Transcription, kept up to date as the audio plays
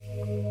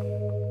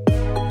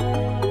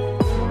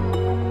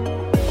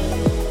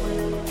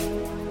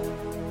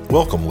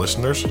Welcome,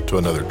 listeners, to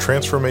another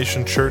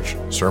Transformation Church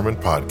Sermon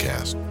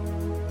Podcast.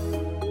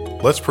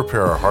 Let's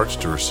prepare our hearts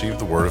to receive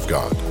the Word of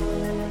God.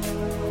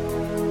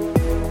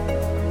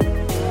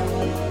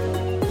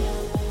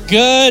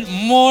 Good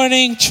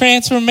morning,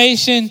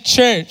 Transformation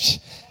Church.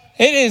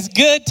 It is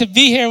good to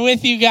be here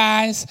with you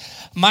guys.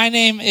 My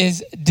name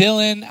is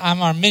Dylan.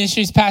 I'm our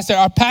ministries pastor.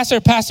 Our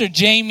Pastor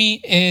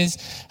Jamie, is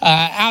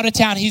out of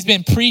town. He's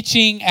been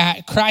preaching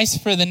at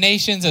Christ for the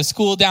Nations, a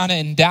school down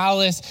in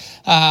Dallas,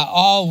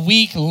 all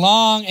week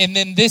long. And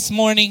then this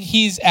morning,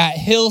 he's at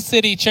Hill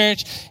City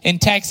Church in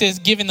Texas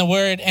giving the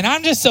word. And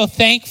I'm just so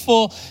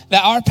thankful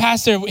that our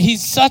pastor,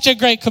 he's such a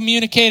great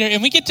communicator.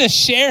 And we get to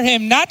share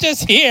him, not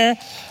just here,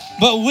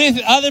 but with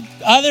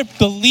other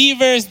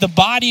believers, the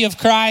body of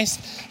Christ.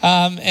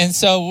 And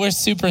so we're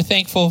super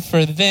thankful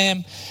for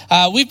them.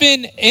 We've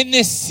been in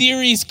this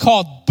series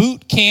called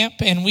Boot Camp,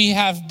 and we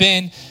have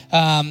been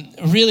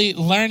really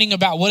learning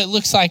about what it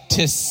looks like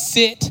to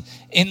sit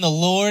in the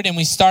Lord. And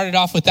we started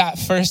off with that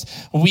first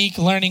week,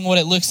 learning what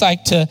it looks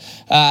like to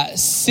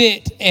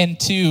sit and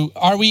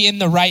are we in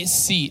the right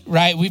seat,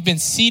 right? We've been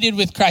seated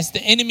with Christ.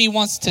 The enemy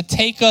wants to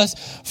take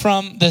us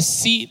from the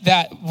seat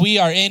that we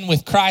are in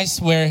with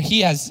Christ, where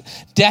he has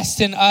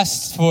destined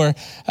us for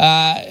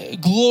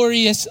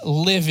glorious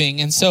living.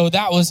 And so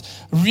that was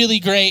really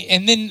great.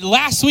 And then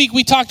last week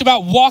we talked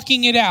about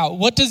walking it out.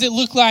 What does it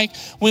look like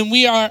when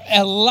we are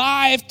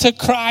alive to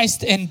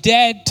Christ and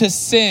dead to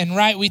sin,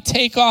 right? We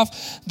take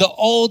off the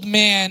old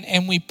man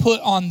and we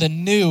put on the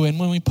new. And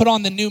when we put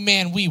on the new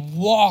man, we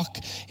walk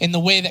in the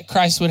way that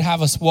Christ would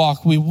have us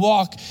walk. We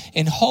walk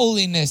in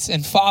holiness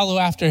and follow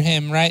after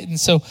him, right? And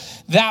so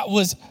that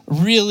was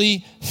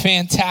really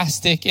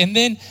fantastic. And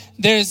then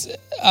there's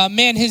a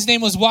man, his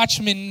name was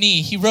Watchman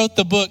Nee. He wrote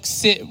the book,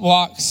 Sit,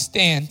 Walk,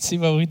 Stand. See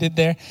what we did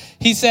there?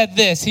 He said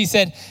this. He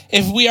said,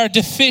 if we are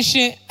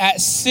deficient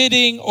at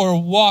sitting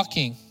or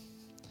walking,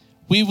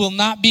 we will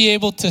not be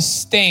able to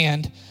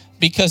stand,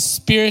 because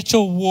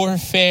spiritual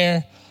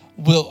warfare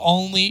will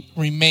only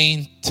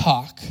remain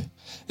talk.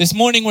 This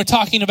morning we're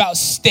talking about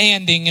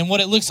standing and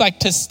what it looks like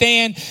to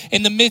stand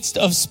in the midst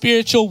of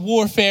spiritual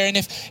warfare. And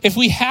if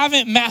we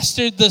haven't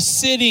mastered the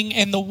sitting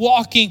and the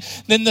walking,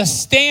 then the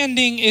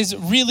standing is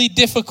really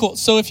difficult.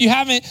 So if you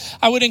haven't,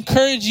 I would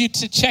encourage you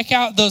to check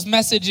out those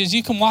messages.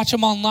 You can watch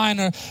them online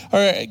or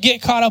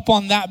get caught up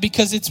on that,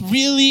 because it's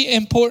really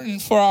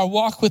important for our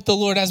walk with the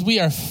Lord as we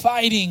are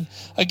fighting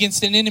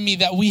against an enemy,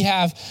 that we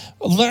have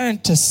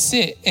learned to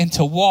sit and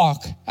to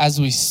walk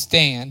as we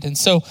stand. And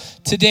so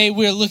today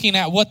we're looking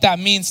at what that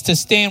means to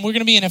stand. We're going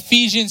to be in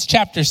Ephesians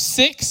chapter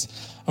 6,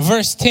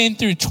 verse 10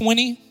 through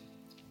 20.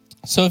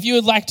 So if you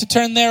would like to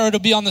turn there, or it'll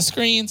be on the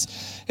screens.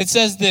 It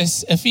says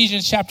this,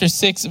 Ephesians chapter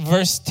 6,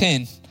 verse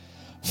 10.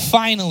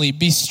 Finally,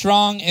 be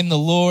strong in the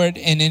Lord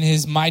and in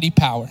his mighty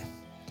power.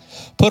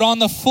 Put on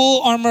the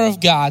full armor of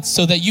God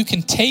so that you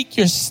can take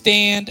your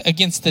stand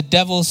against the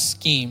devil's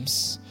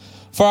schemes.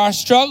 For our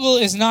struggle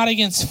is not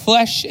against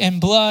flesh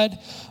and blood,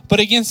 but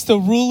against the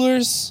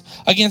rulers,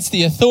 against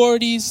the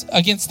authorities,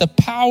 against the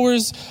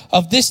powers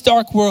of this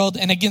dark world,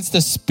 and against the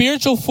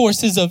spiritual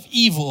forces of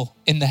evil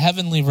in the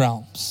heavenly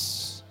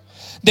realms.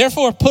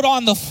 Therefore, put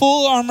on the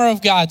full armor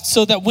of God,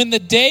 so that when the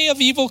day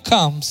of evil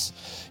comes,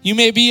 you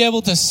may be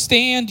able to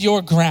stand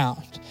your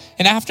ground.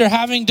 And after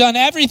having done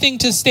everything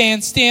to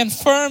stand, stand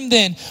firm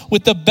then,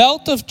 with the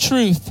belt of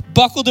truth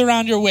buckled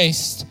around your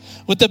waist,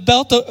 with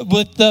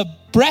the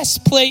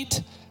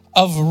breastplate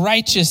of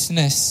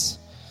righteousness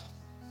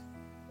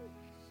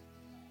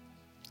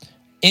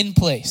in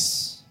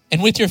place,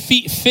 and with your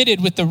feet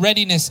fitted with the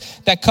readiness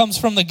that comes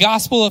from the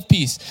gospel of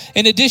peace.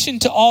 In addition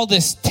to all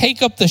this,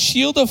 take up the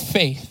shield of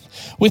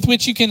faith, with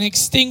which you can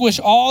extinguish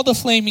all the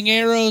flaming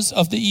arrows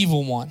of the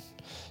evil one.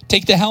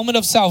 Take the helmet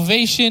of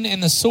salvation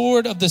and the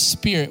sword of the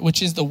Spirit,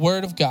 which is the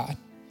word of God.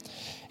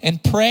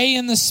 And pray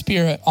in the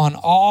Spirit on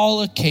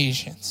all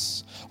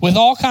occasions, with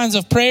all kinds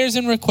of prayers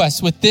and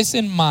requests. With this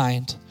in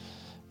mind,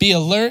 be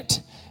alert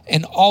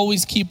and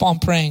always keep on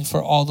praying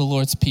for all the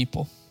Lord's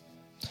people.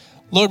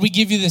 Lord, we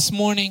give you this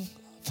morning.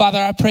 Father,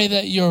 I pray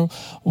that your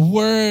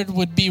word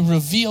would be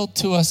revealed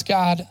to us,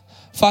 God.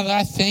 Father,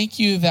 I thank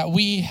you that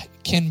we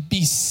can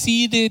be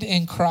seated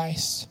in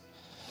Christ.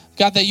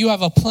 God, that you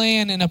have a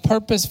plan and a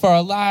purpose for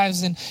our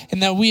lives, and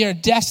that we are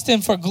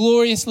destined for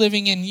glorious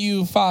living in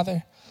you,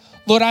 Father.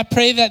 Lord, I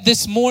pray that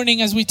this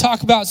morning as we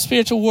talk about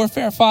spiritual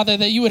warfare, Father,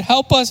 that you would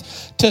help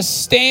us to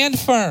stand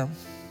firm,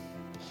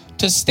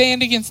 to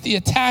stand against the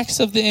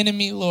attacks of the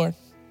enemy, Lord.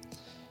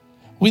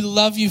 We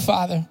love you,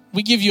 Father.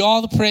 We give you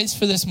all the praise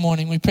for this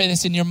morning. We pray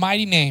this in your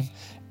mighty name.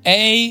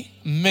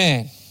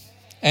 Amen.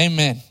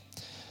 Amen.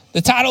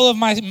 The title of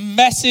my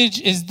message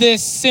is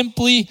this: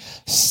 Simply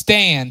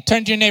Stand.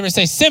 Turn to your neighbor and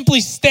say,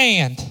 simply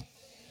stand.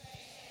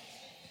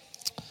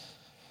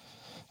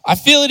 I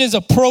feel it is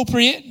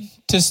appropriate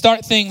to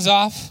start things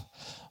off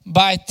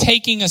by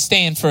taking a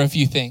stand for a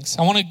few things.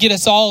 I want to get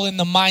us all in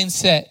the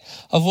mindset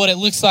of what it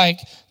looks like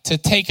to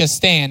take a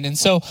stand. And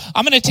so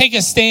I'm going to take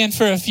a stand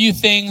for a few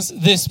things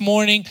this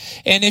morning.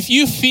 And if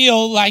you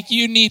feel like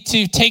you need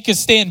to take a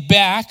stand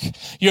back,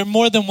 you're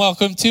more than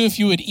welcome to. If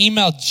you would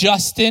email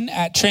Justin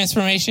at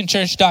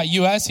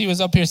transformationchurch.us, he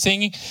was up here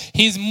singing.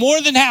 He's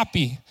more than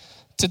happy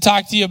to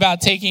talk to you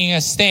about taking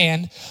a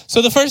stand.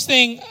 So the first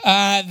thing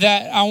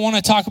that I want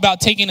to talk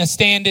about taking a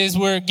stand is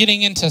we're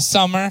getting into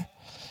summer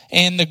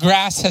and the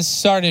grass has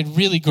started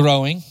really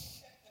growing.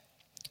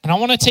 And I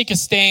want to take a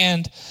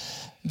stand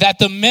that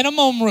the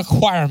minimum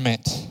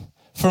requirement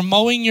for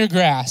mowing your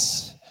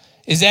grass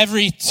is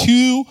every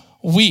 2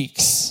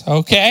 weeks,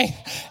 okay?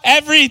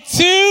 Every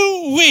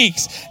 2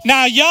 weeks.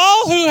 Now,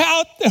 y'all who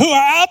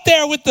are out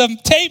there with the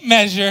tape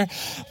measure,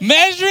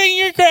 measuring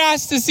your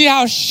grass to see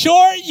how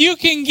short you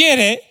can get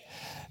it,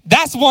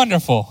 that's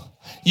wonderful.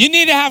 You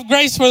need to have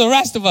grace for the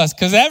rest of us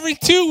because every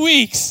 2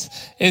 weeks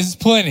is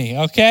plenty,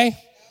 okay?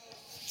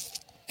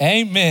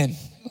 Amen.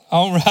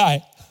 All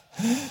right.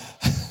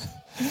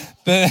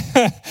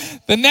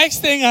 The next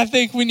thing I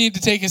think we need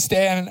to take a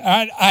stand,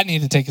 I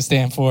need to take a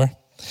stand for,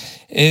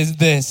 is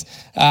this.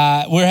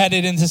 We're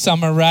headed into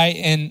summer, right?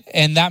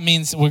 And that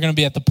means we're going to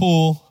be at the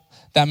pool.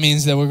 That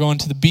means that we're going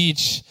to the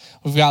beach.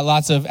 We've got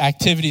lots of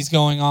activities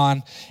going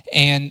on.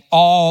 And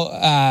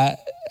I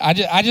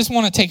just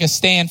want to take a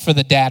stand for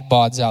the dad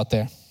bods out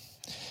there.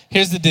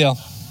 Here's the deal.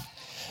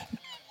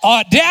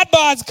 Dad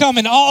bods come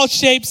in all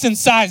shapes and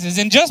sizes.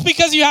 And just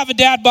because you have a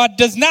dad bod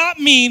does not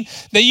mean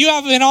that you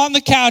have been on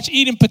the couch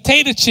eating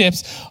potato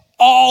chips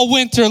all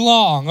winter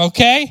long,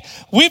 okay?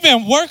 We've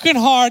been working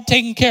hard,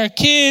 taking care of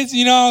kids,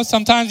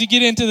 sometimes you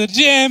get into the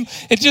gym.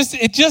 It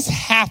just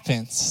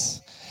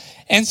happens.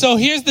 And so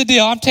here's the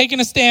deal. I'm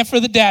taking a stand for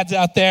the dads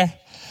out there.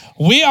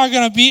 We are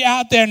going to be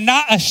out there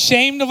not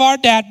ashamed of our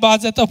dad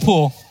bods at the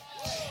pool.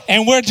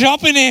 And we're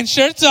jumping in,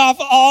 shirts off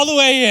all the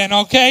way in,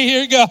 okay?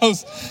 Here it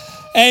goes.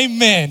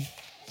 Amen.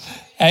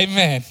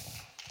 Amen.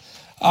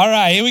 All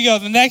right, here we go.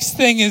 The next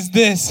thing is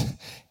this.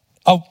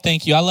 Oh,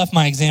 thank you. I left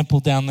my example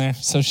down there,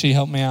 so she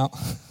helped me out.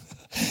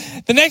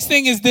 The next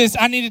thing is this.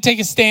 I need to take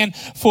a stand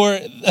for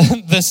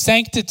the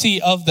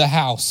sanctity of the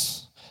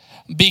house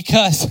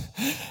because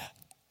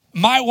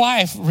my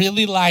wife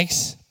really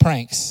likes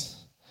pranks.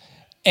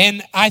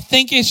 And I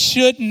think it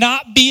should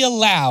not be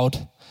allowed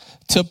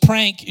to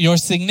prank your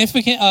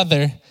significant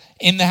other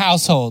in the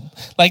household.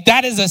 Like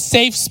that is a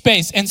safe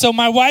space. And so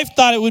my wife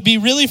thought it would be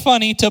really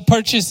funny to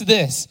purchase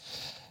this.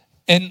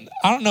 And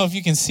I don't know if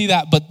you can see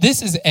that, but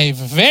this is a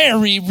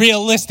very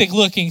realistic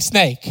looking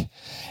snake.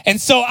 And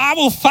so I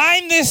will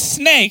find this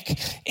snake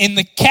in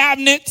the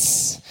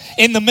cabinets,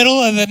 in the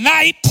middle of the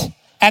night,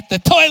 at the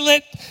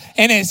toilet,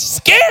 and it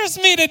scares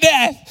me to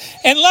death.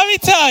 And let me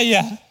tell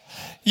you,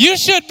 you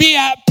should be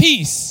at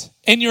peace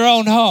in your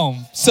own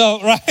home.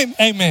 So, right?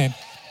 Amen.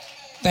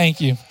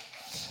 Thank you.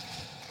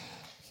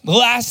 The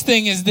last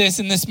thing is this,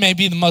 and this may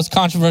be the most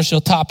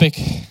controversial topic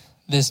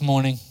this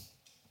morning.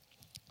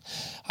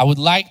 I would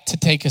like to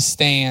take a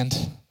stand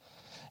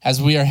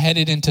as we are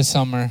headed into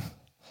summer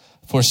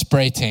for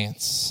spray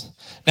tans.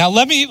 Now,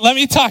 let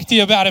me talk to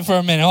you about it for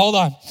a minute. Hold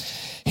on.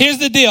 Here's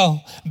the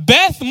deal.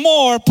 Beth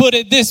Moore put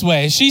it this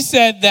way. She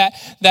said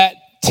that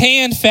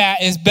tan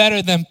fat is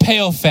better than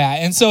pale fat.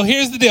 And so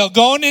here's the deal.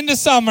 Going into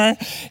summer,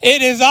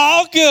 it is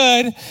all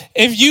good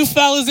if you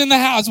fellas in the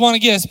house want to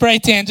get a spray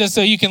tan just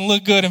so you can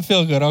look good and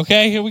feel good,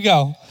 okay? Here we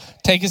go.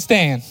 Take a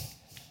stand.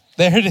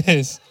 There it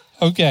is.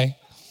 Okay.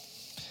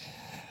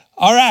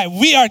 All right,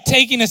 we are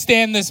taking a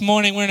stand this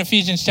morning. We're in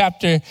Ephesians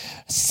chapter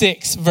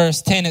 6,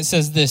 verse 10. It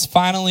says this,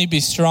 finally be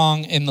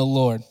strong in the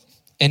Lord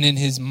and in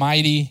his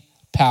mighty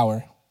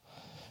power.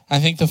 I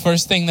think the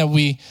first thing that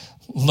we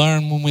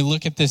learn when we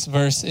look at this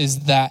verse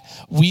is that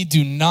we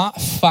do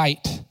not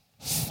fight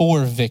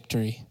for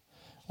victory.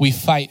 We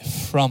fight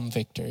from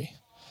victory.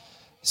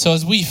 So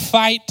as we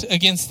fight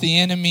against the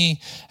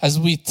enemy, as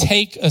we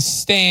take a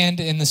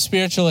stand and the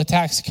spiritual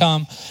attacks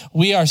come,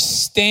 we are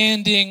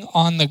standing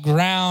on the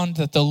ground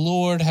that the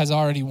Lord has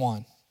already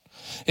won.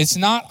 It's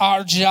not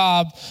our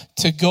job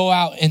to go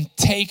out and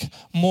take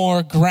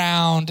more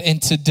ground and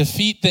to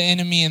defeat the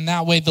enemy in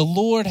that way. The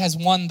Lord has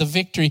won the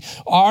victory.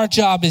 Our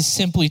job is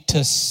simply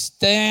to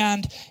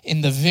stand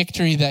in the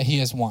victory that he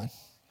has won.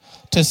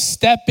 To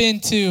step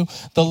into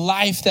the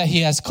life that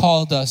he has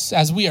called us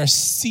as we are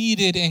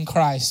seated in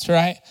Christ,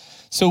 right?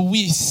 So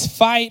we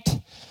fight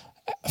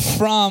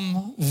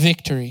from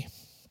victory.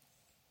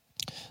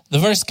 The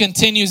verse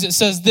continues, it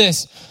says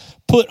this,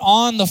 put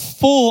on the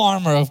full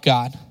armor of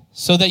God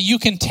so that you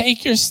can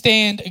take your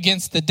stand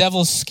against the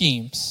devil's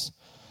schemes.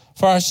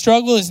 For our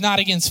struggle is not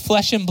against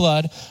flesh and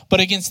blood, but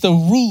against the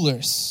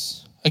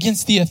rulers,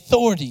 against the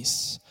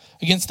authorities,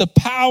 against the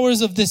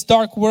powers of this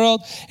dark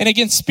world, and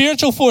against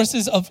spiritual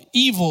forces of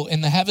evil in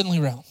the heavenly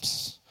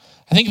realms.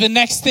 I think the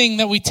next thing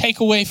that we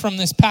take away from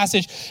this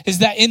passage is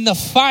that in the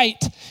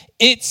fight,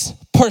 it's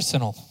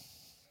personal.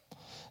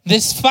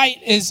 This fight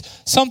is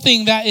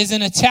something that is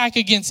an attack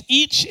against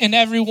each and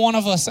every one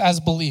of us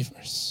as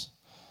believers.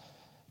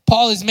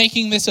 Paul is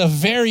making this a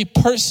very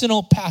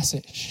personal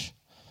passage.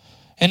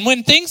 And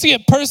when things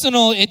get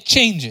personal, it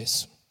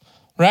changes,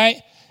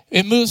 right?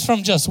 it moves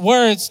from just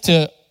words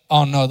to,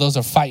 oh no, those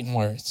are fighting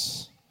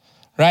words,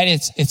 right?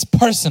 It's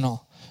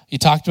personal. You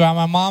talked about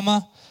my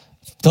mama,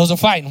 those are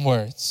fighting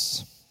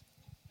words.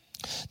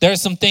 There are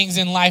some things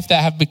in life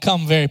that have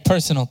become very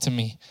personal to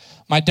me.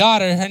 My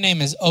daughter, her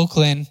name is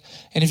Oakland,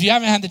 and if you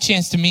haven't had the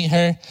chance to meet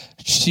her,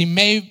 she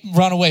may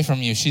run away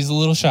from you. She's a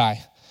little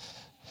shy.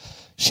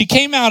 She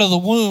came out of the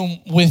womb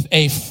with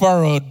a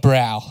furrowed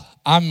brow.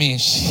 I mean,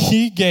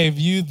 she gave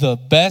you the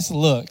best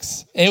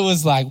looks. It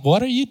was like,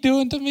 what are you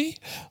doing to me?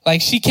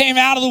 Like, she came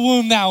out of the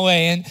womb that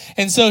way.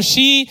 And so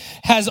she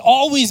has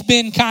always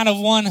been kind of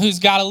one who's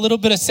got a little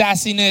bit of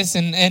sassiness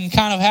and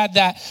kind of had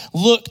that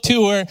look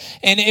to her.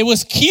 And it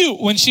was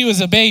cute when she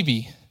was a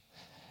baby.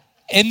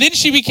 And then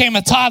she became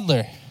a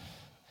toddler.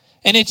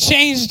 And it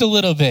changed a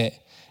little bit.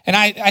 And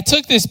I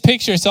took this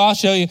picture, so I'll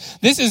show you.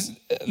 This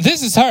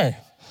is her.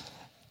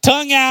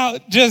 Tongue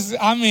out,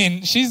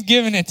 she's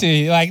giving it to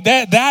you. Like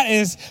that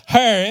is her.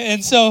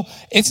 And so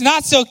it's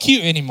not so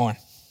cute anymore.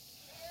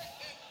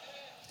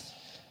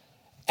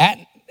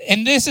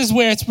 And this is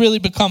where it's really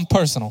become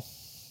personal.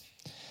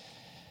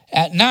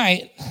 At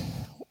night,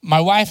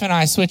 my wife and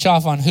I switch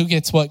off on who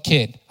gets what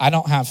kid. I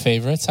don't have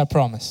favorites, I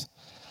promise.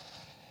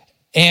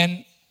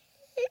 And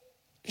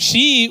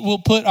she will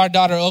put our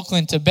daughter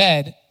Oakland to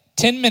bed.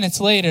 10 minutes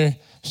later,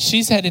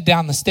 she's headed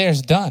down the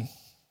stairs, done.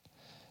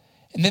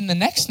 And then the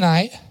next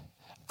night,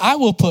 I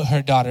will put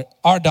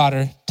our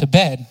daughter to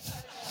bed.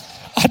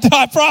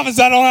 I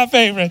promise I don't have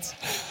favorites.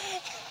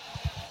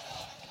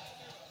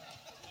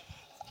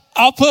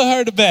 I'll put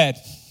her to bed.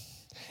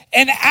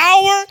 An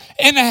hour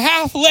and a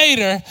half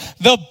later,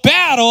 the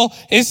battle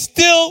is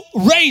still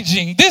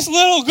raging. This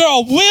little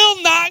girl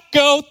will not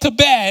go to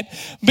bed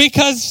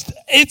because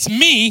it's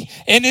me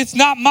and it's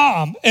not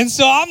mom. And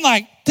so I'm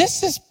like,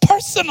 this is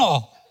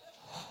personal.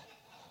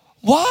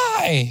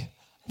 Why?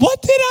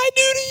 What did I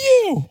do to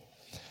you?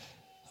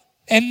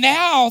 And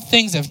now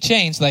things have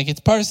changed. Like,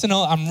 it's personal.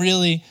 I'm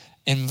really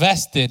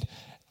invested.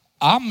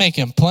 I'm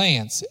making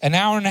plans. An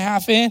hour and a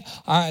half in,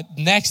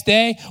 next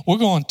day, we're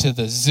going to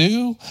the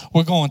zoo.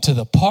 We're going to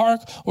the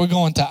park. We're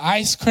going to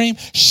ice cream.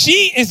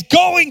 She is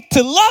going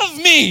to love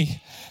me.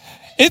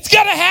 It's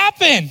going to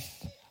happen.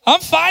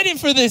 I'm fighting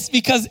for this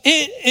because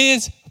it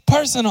is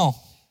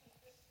personal.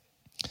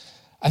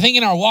 I think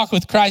in our walk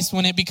with Christ,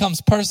 when it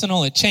becomes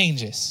personal, it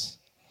changes.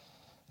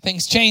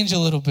 Things change a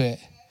little bit,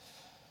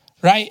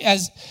 right?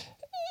 As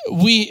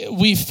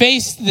we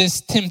face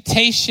this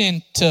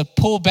temptation to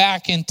pull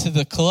back into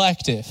the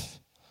collective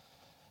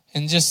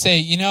and just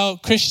say,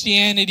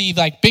 Christianity,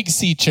 like Big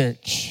C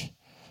Church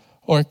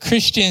or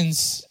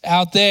Christians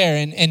out there.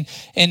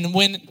 And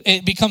when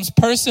it becomes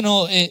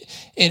personal,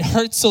 it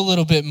hurts a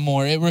little bit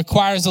more. It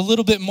requires a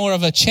little bit more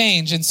of a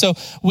change. And so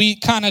we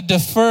kind of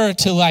defer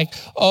to like,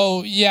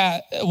 oh yeah,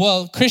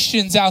 well,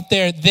 Christians out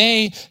there,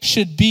 they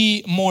should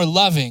be more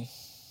loving.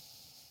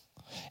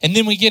 And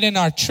then we get in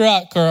our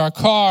truck or our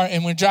car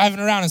and we're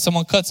driving around and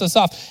someone cuts us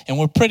off and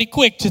we're pretty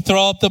quick to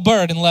throw up the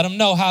bird and let them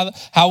know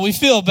how we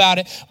feel about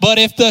it. But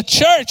if the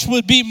church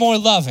would be more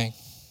loving.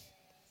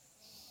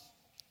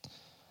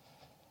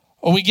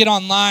 Or we get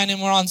online and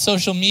we're on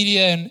social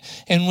media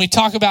and we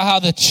talk about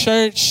how the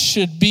church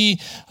should be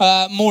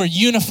more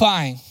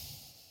unifying.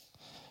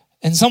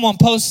 And someone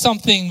posts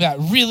something that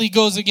really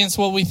goes against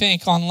what we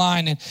think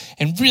online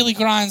and really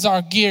grinds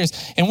our gears.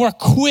 And we're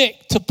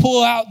quick to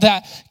pull out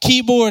that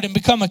keyboard and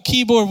become a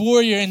keyboard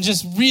warrior and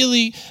just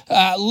really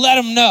let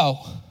them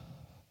know.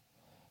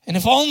 And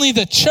if only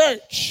the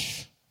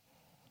church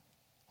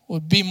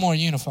would be more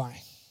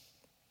unifying.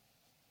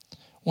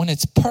 When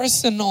it's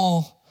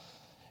personal,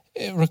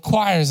 it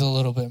requires a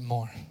little bit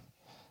more.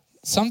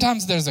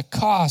 Sometimes there's a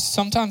cost.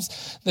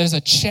 Sometimes there's a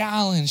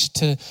challenge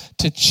to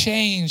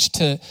change,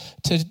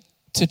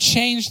 to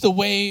change the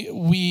way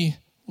we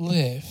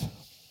live.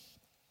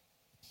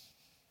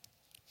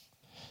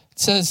 It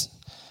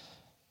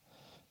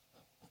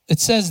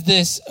says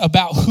this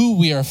about who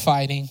we are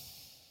fighting.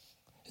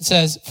 It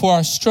says, for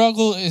our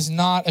struggle is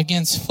not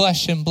against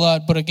flesh and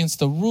blood, but against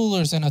the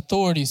rulers and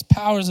authorities,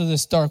 powers of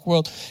this dark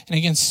world, and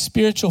against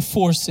spiritual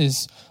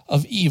forces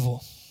of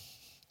evil.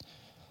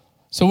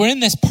 So we're in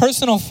this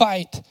personal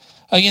fight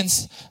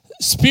against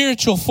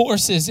spiritual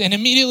forces, and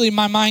immediately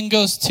my mind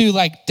goes to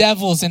like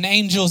devils and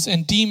angels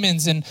and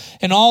demons and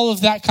all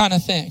of that kind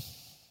of thing.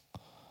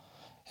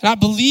 And I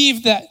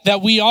believe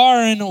that we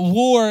are in a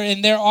war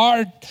and there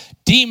are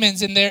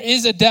demons and there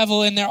is a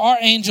devil and there are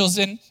angels,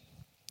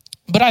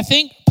 but I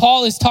think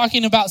Paul is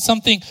talking about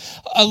something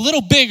a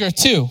little bigger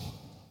too.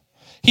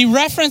 He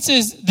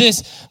references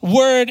this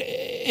word,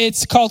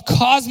 it's called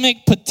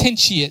cosmic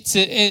potentiates,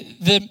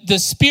 the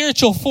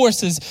spiritual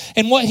forces.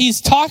 And what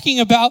he's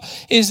talking about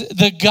is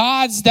the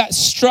gods that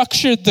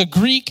structured the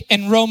Greek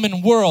and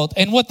Roman world.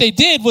 And what they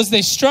did was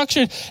they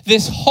structured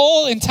this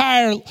whole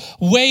entire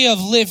way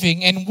of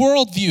living and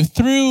worldview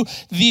through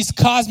these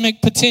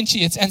cosmic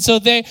potentiates. And so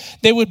they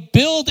would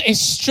build a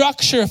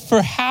structure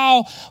for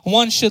how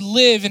one should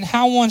live and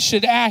how one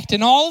should act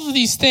and all of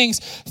these things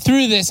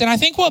through this. And I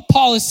think what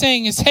Paul is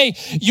saying is, hey,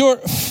 your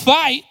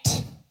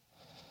fight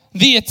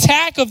The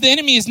attack of the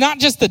enemy is not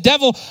just the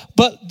devil,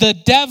 but the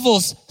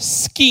devil's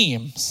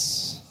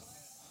schemes.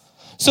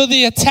 So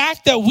the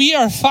attack that we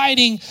are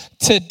fighting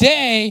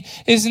today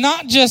is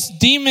not just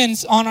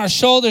demons on our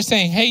shoulders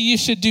saying, hey, you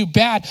should do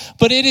bad,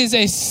 but it is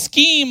a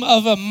scheme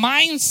of a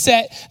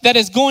mindset that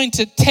is going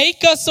to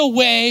take us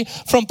away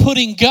from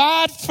putting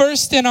God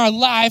first in our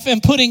life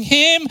and putting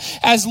him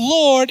as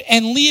Lord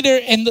and leader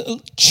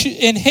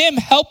and him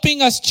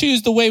helping us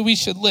choose the way we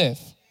should live.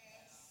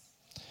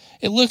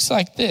 It looks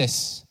like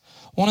this.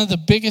 One of the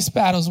biggest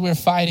battles we're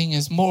fighting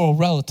is moral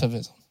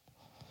relativism.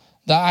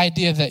 The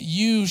idea that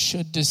you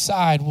should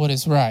decide what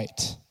is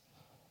right,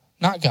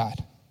 not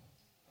God.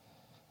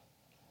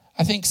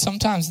 I think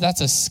sometimes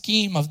that's a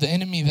scheme of the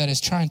enemy that is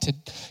trying to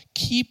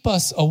keep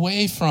us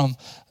away from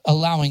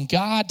allowing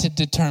God to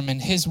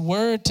determine, his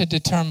word to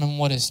determine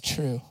what is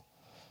true.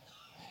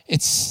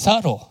 It's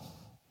subtle.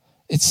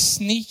 It's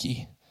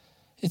sneaky.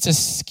 It's a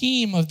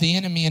scheme of the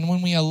enemy. And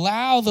when we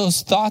allow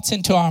those thoughts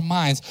into our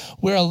minds,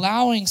 we're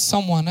allowing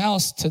someone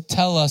else to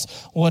tell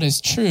us what is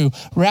true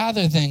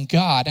rather than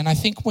God. And I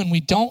think when we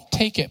don't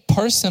take it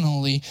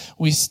personally,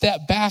 we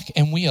step back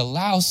and we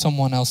allow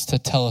someone else to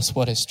tell us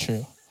what is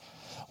true.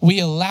 We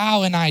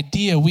allow an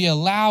idea. We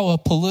allow a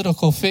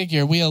political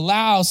figure. We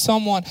allow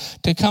someone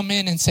to come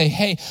in and say,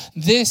 hey,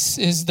 this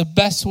is the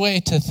best way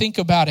to think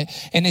about it.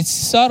 And it's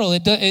subtle.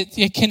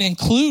 It can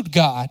include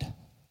God,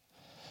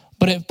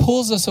 but it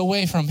pulls us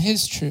away from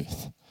his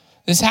truth.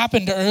 This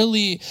happened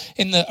early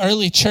in the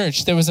early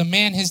church. There was a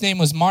man, his name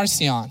was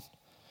Marcion.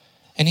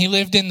 And he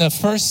lived in the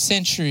 1st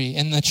century.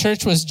 And the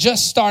church was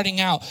just starting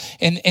out.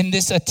 And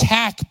this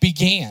attack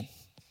began.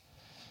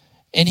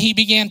 And he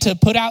began to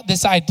put out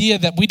this idea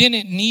that we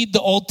didn't need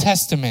the Old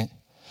Testament.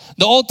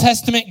 The Old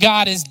Testament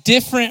God is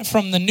different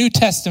from the New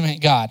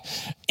Testament God.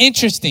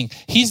 Interesting.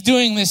 He's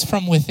doing this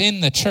from within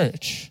the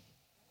church.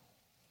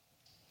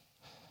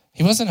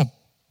 He wasn't a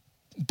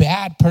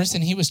bad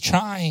person. He was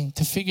trying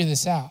to figure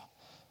this out.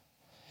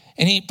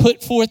 And he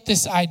put forth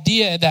this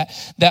idea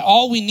that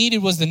all we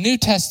needed was the New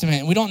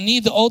Testament. We don't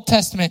need the Old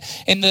Testament.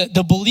 And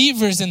the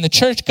believers in the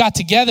church got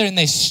together and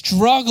they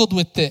struggled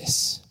with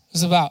this. It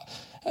was about,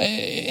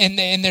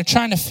 and they're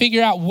trying to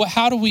figure out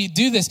how do we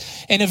do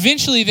this? And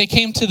eventually they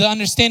came to the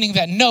understanding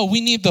that no, we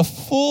need the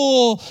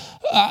full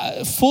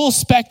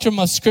spectrum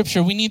of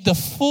Scripture. We need the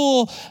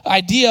full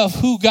idea of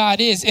who God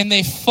is. And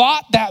they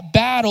fought that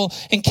battle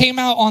and came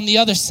out on the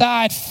other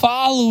side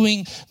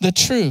following the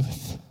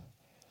truth.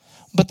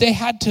 But they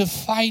had to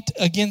fight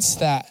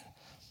against that.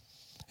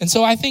 And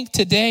so I think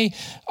today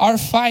our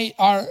fight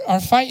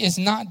is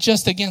not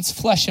just against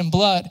flesh and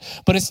blood,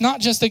 but it's not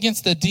just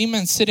against the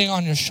demon sitting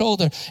on your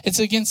shoulder. It's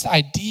against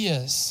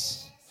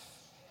ideas.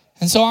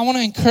 And so I want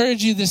to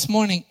encourage you this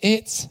morning.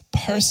 It's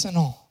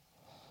personal.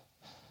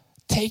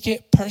 Take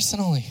it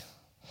personally.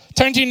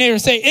 Turn to your neighbor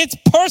and say, it's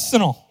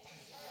personal.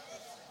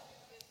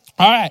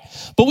 All right.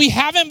 But we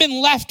haven't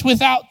been left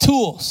without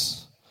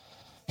tools.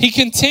 He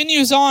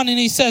continues on and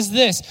he says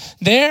this,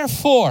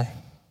 therefore,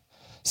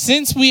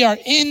 since we are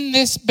in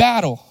this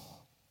battle,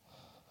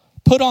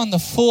 put on the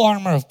full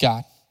armor of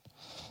God,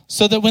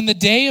 so that when the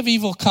day of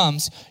evil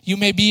comes, you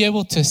may be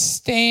able to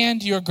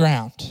stand your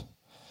ground.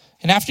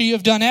 And after you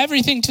have done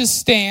everything to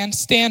stand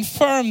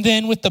firm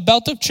then with the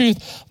belt of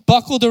truth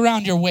buckled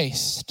around your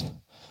waist,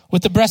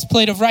 with the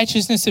breastplate of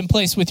righteousness in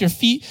place, with your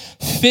feet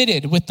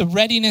fitted with the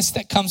readiness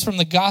that comes from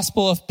the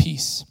gospel of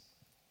peace.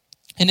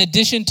 In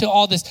addition to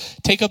all this,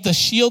 take up the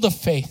shield of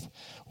faith,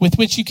 with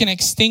which you can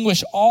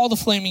extinguish all the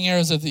flaming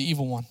arrows of the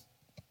evil one.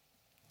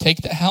 Take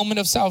the helmet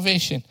of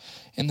salvation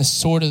and the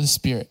sword of the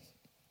Spirit,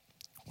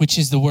 which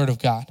is the word of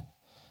God.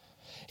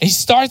 He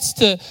starts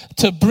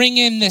to bring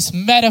in this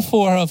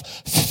metaphor of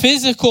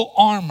physical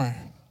armor,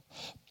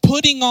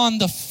 putting on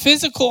the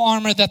physical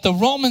armor that the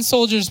Roman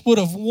soldiers would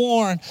have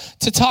worn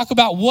to talk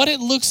about what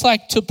it looks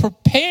like to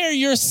prepare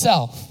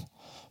yourself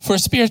for a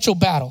spiritual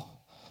battle.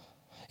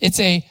 It's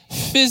a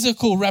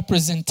physical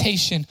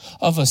representation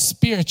of a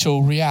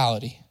spiritual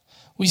reality.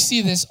 We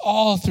see this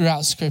all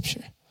throughout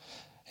Scripture.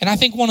 And I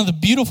think one of the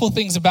beautiful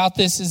things about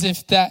this is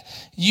if that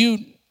you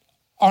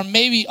are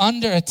maybe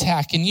under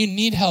attack and you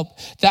need help,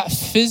 that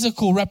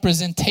physical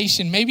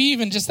representation, maybe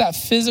even just that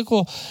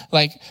physical,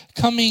 like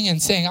coming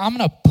and saying, I'm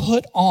going to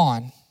put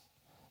on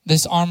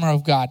this armor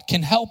of God,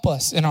 can help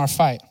us in our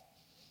fight.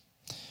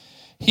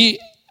 He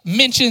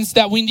mentions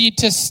that we need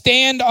to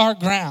stand our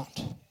ground.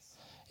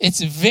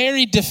 It's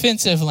very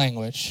defensive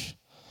language.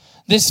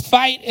 This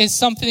fight is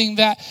something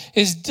that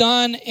is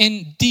done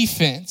in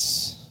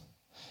defense.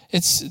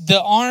 It's the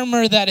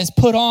armor that is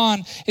put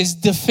on is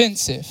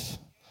defensive.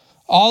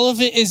 All of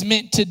it is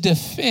meant to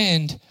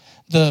defend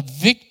the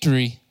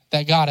victory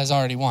that God has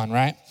already won,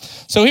 right?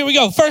 So here we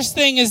go. First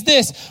thing is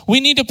this. We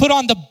need to put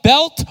on the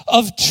belt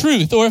of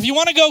truth. Or if you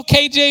want to go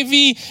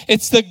KJV,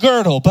 it's the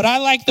girdle. But I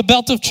like the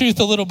belt of truth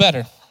a little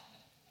better.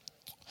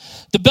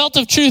 The belt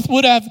of truth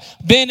would have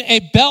been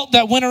a belt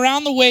that went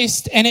around the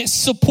waist and it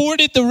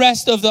supported the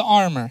rest of the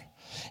armor.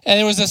 And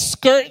there was a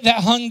skirt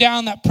that hung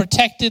down that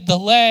protected the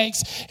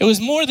legs. It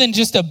was more than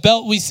just a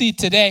belt we see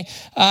today.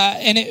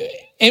 And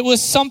it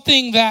was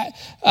something that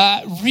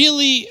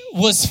really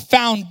was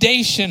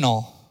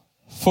foundational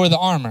for the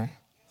armor.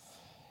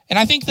 And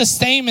I think the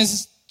same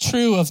is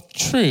true of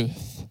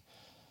truth.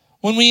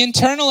 When we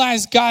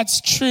internalize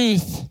God's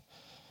truth,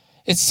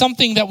 it's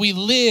something that we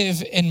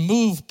live and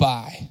move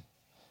by.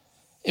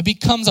 It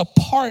becomes a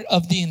part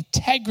of the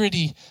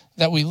integrity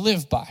that we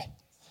live by.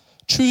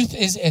 Truth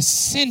is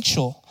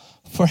essential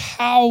for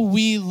how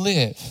we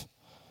live.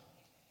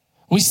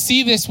 We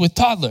see this with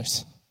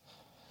toddlers.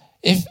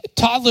 If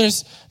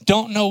toddlers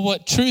don't know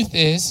what truth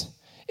is,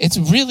 it's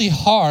really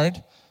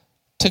hard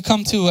to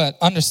come to an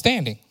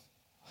understanding.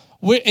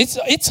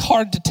 It's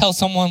hard to tell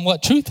someone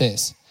what truth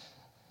is.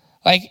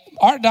 Like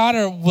our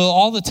daughter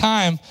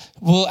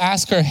will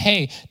ask her,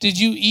 hey, did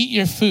you eat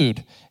your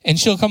food? And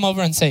she'll come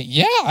over and say,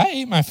 yeah, I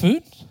ate my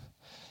food.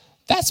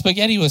 That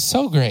spaghetti was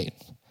so great.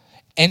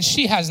 And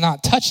she has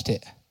not touched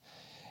it.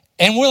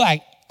 And we're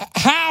like,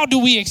 how do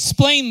we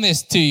explain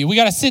this to you? We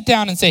got to sit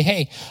down and say,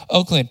 hey,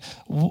 Oakland,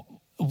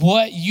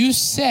 what you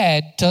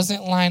said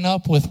doesn't line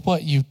up with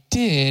what you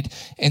did.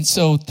 And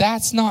so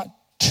that's not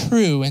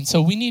true. And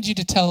so we need you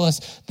to tell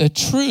us the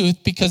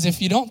truth, because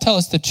if you don't tell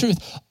us the truth,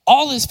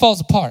 all this falls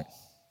apart.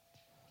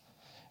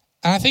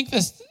 And I think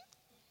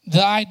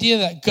the idea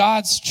that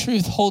God's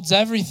truth holds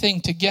everything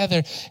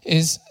together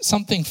is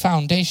something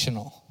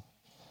foundational.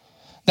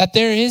 That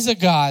there is a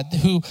God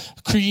who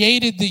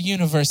created the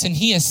universe and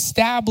he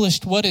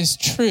established what is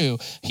true.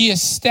 He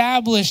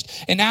established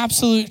an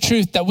absolute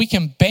truth that we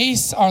can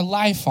base our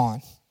life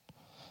on.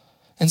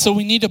 And so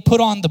we need to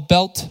put on the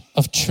belt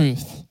of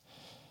truth.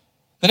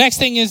 The next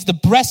thing is the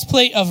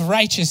breastplate of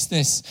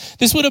righteousness.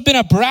 This would have been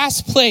a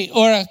brass plate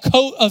or a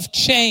coat of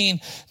chain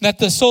that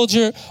the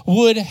soldier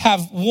would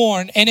have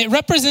worn. And it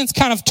represents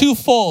kind of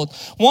twofold.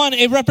 One,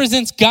 it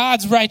represents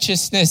God's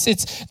righteousness.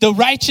 It's the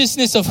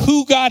righteousness of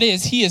who God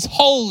is. He is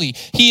holy.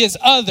 He is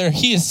other.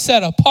 He is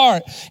set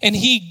apart. And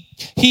he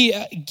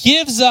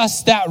gives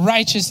us that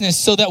righteousness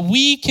so that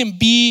we can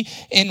be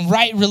in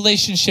right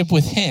relationship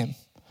with him.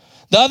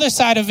 The other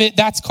side of it,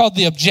 that's called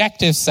the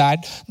objective side.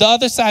 The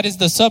other side is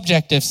the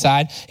subjective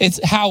side. It's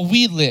how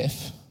we live.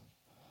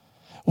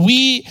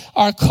 We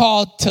are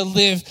called to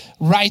live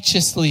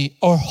righteously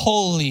or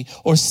holy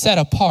or set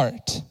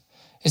apart.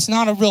 It's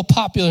not a real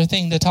popular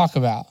thing to talk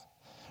about,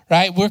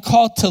 right? We're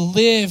called to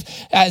live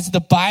as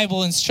the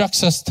Bible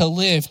instructs us to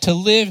live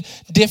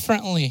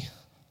differently.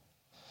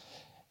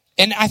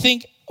 And I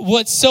think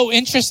what's so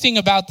interesting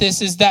about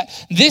this is that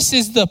this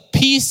is the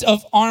piece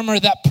of armor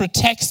that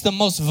protects the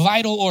most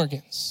vital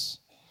organs.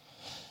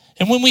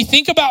 And when we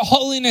think about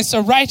holiness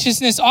or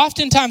righteousness,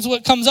 oftentimes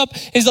what comes up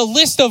is a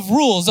list of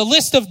rules, a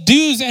list of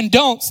do's and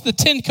don'ts, the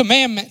 10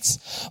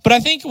 commandments. But I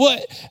think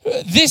what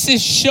this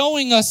is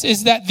showing us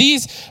is that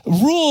these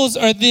rules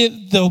or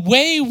the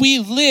way we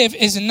live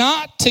is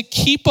not to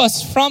keep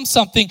us from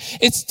something.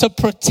 It's to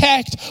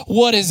protect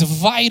what is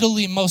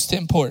vitally most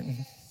important.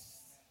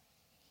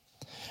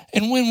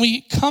 And when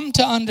we come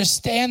to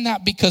understand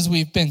that, because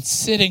we've been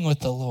sitting with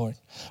the Lord,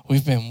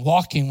 we've been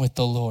walking with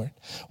the Lord,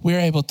 we're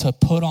able to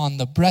put on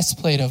the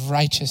breastplate of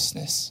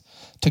righteousness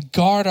to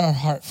guard our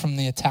heart from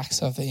the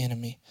attacks of the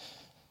enemy.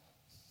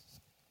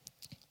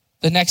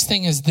 The next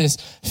thing is this: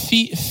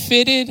 feet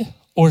fitted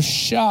or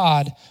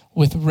shod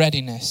with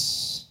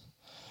readiness.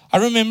 I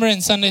remember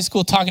in Sunday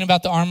school talking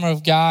about the armor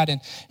of God, and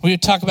we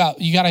would talk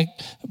about you got to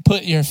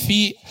put your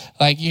feet,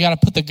 like you got to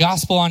put the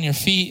gospel on your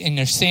feet and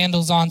your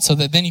sandals on so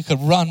that then you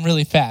could run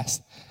really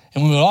fast.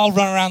 And we would all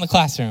run around the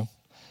classroom.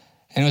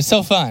 And it was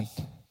so fun.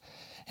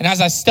 And as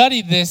I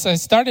studied this, I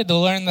started to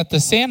learn that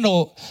this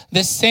sandal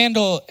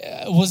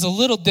was a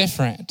little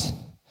different.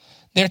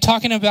 They're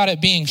talking about it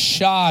being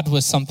shod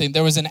with something.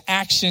 There was an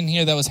action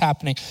here that was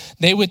happening.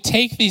 They would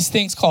take these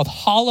things called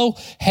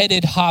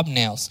hollow-headed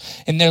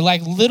hobnails, and they're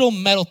like little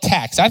metal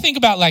tacks. I think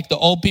about like the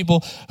old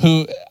people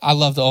who, I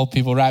love the old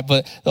people, right?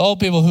 But the old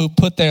people who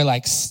put their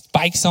like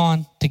spikes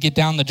on to get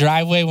down the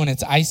driveway when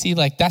it's icy,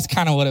 like that's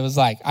kind of what it was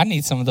like. I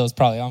need some of those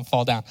probably. I'm gonna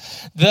fall down.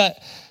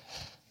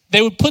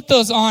 They would put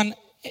those on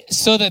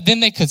so that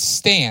then they could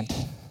stand,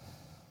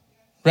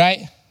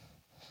 right?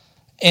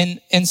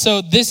 And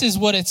so this is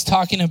what it's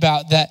talking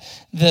about, that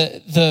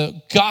the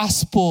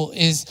gospel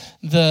is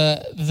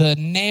the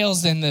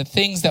nails and the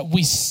things that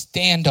we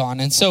stand on.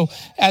 And so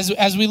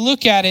as we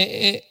look at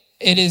it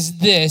is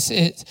this.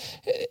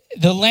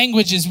 The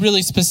language is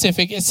really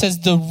specific. It says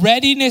the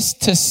readiness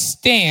to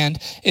stand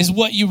is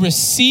what you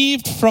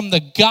received from the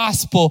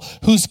gospel,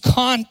 whose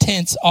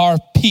contents are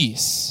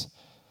peace.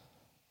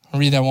 I'll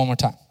read that one more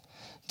time.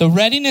 The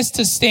readiness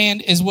to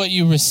stand is what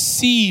you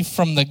receive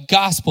from the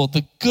gospel,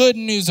 the good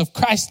news of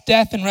Christ's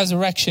death and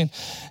resurrection,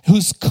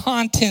 whose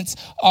contents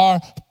are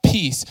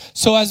peace.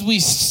 So as we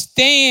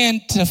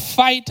stand to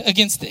fight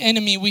against the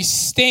enemy, we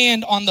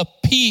stand on the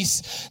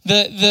peace,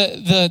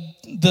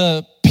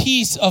 the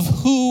peace of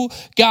who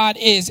God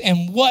is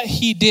and what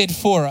he did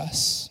for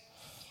us.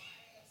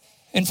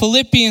 In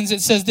Philippians,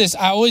 it says this: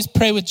 I always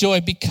pray with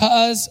joy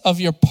because of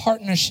your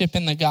partnership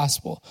in the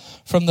gospel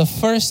from the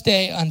first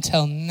day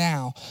until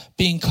now,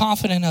 being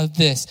confident of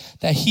this,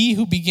 that he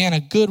who began a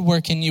good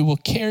work in you will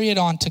carry it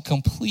on to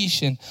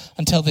completion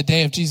until the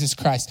day of Jesus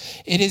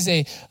Christ. It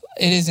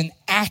is an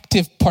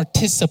active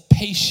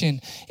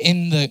participation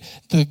in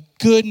the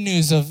good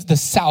news of the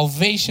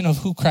salvation of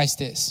who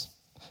Christ is.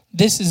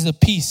 This is the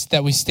peace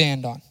that we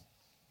stand on.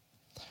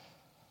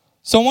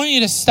 So I want you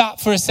to stop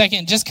for a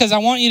second, just because I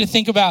want you to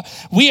think about,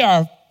 we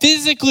are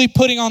physically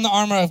putting on the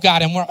armor of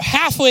God, and we're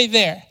halfway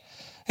there.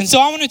 And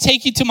so I want to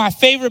take you to my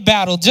favorite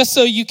battle, just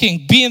so you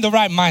can be in the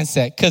right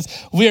mindset, because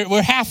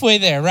we're halfway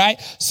there, right?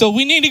 So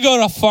we need to go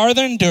to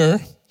Farther,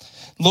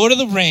 Lord of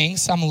the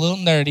Rings. I'm a little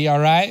nerdy, all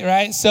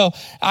right? So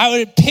I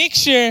would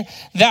picture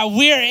that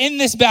we're in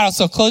this battle.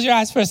 So close your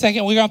eyes for a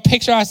second. We're going to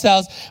picture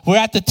ourselves. We're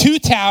at the two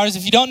towers.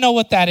 If you don't know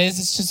what that is,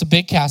 it's just a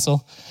big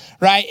castle,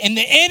 right? And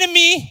the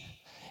enemy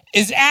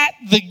is at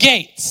the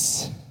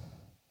gates.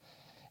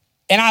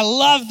 And I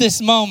love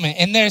this moment.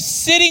 And they're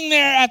sitting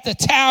there at the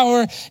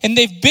tower, and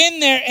they've been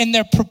there, and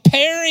they're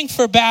preparing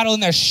for battle,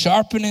 and they're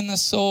sharpening the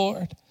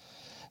sword.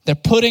 They're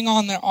putting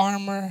on their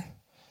armor.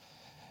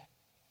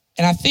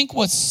 And I think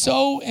what's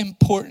so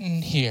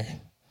important here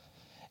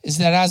is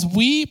that as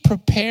we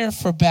prepare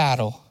for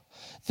battle,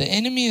 the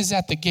enemy is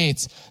at the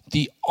gates.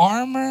 The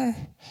armor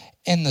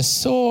and the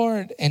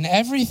sword and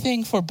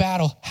everything for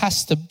battle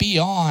has to be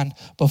on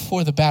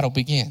before the battle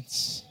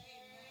begins.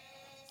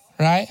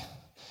 Right?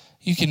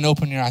 You can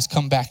open your eyes.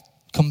 Come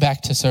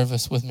back to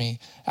service with me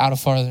out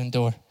of Farther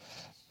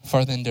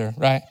Endure,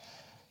 right?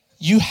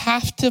 You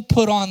have to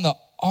put on the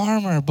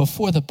armor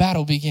before the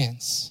battle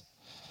begins.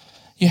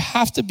 You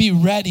have to be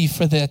ready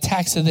for the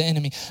attacks of the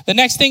enemy. The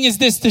next thing is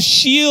this: the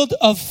shield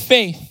of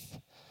faith.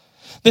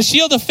 The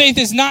shield of faith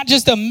is not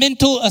just a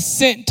mental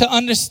assent to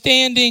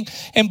understanding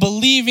and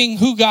believing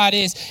who God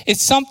is.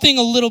 It's something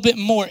a little bit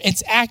more.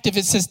 It's active.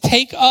 It says,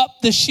 take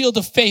up the shield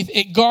of faith.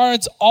 It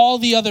guards all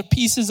the other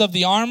pieces of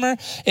the armor.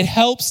 It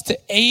helps to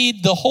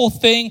aid the whole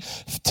thing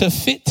to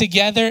fit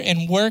together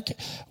and work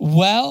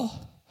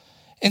well.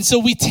 And so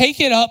we take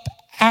it up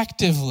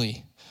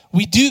actively.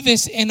 We do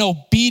this in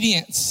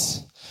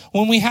obedience.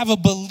 When we have a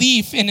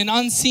belief in an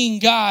unseen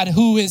God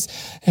who is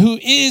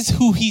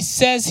who he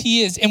says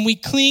he is, and we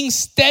cling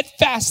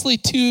steadfastly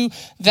to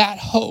that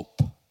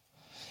hope.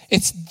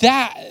 It's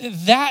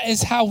that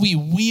is how we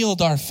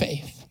wield our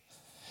faith.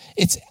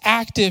 It's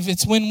active.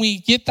 It's when we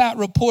get that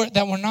report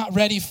that we're not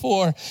ready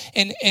for,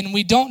 and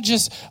we don't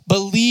just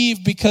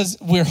believe because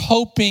we're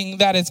hoping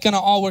that it's going to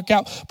all work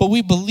out, but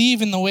we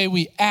believe in the way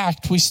we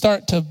act. We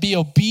start to be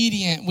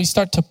obedient. We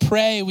start to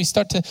pray. We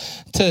start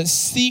to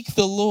seek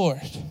the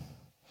Lord.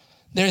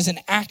 There's an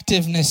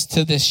activeness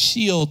to this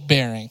shield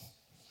bearing.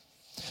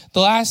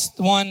 The last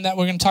one that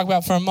we're going to talk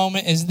about for a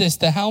moment is this: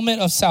 the helmet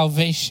of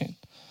salvation.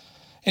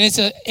 And it's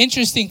an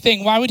interesting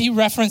thing. Why would he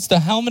reference the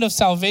helmet of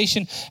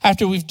salvation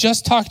after we've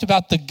just talked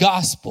about the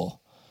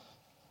gospel?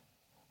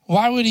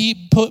 Why would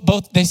he put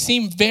both? They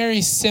seem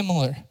very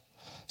similar.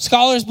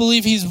 Scholars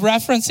believe he's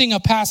referencing a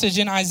passage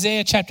in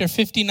Isaiah chapter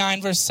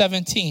 59, verse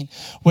 17,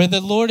 where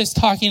the Lord is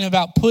talking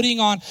about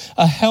putting on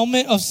a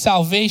helmet of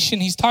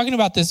salvation. He's talking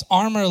about this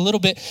armor a little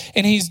bit,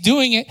 and he's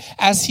doing it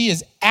as he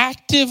is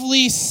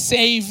actively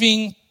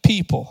saving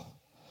people.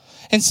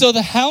 And so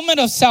the helmet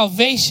of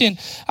salvation,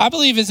 I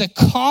believe, is a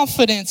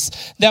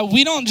confidence that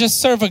we don't just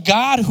serve a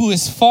God who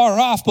is far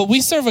off, but we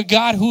serve a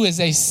God who is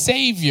a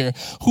savior,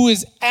 who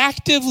is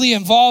actively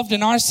involved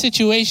in our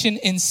situation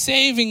in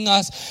saving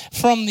us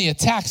from the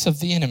attacks of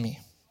the enemy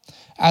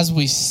as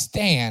we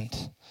stand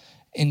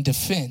in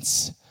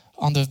defense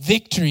on the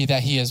victory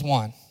that he has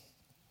won.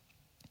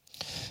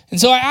 And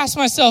so I asked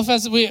myself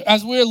as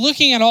we're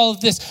looking at all of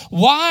this,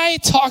 why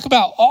talk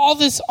about all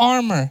this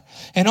armor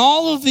and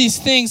all of these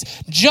things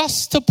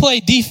just to play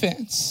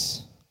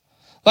defense?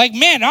 Like,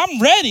 man, I'm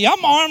ready.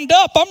 I'm armed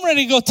up. I'm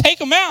ready to go take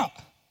them out.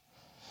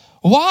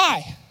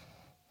 Why?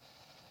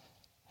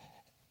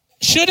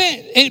 Shouldn't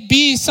it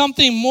be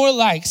something more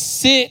like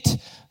sit,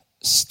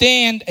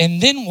 stand,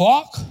 and then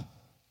walk?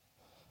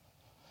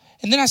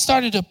 And then I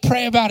started to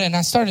pray about it, and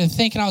I started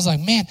thinking, I was like,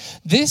 man,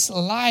 this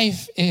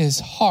life is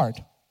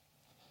hard.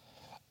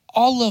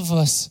 All of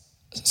us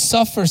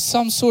suffer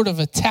some sort of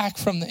attack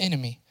from the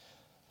enemy.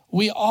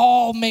 We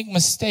all make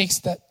mistakes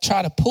that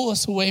try to pull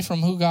us away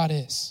from who God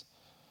is.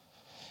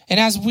 And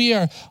as we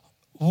are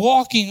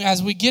walking,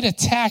 as we get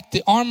attacked,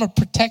 the armor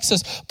protects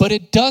us, but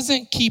it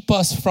doesn't keep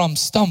us from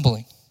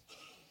stumbling.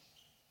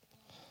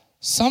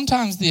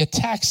 Sometimes the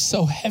attack's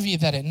so heavy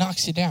that it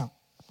knocks you down.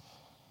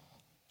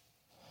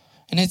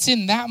 And it's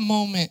in that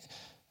moment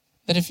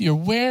that if you're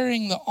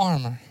wearing the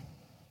armor,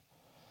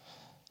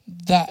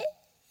 that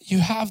you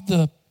have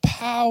the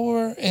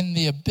power and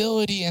the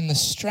ability and the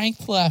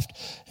strength left,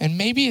 and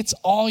maybe it's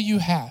all you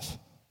have,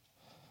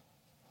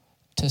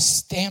 to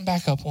stand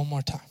back up one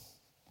more time,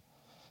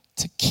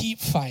 to keep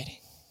fighting,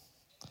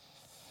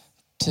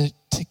 to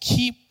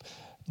keep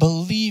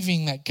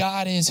believing that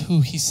God is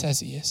who he says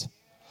he is,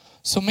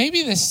 So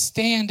maybe the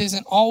stand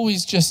isn't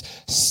always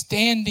just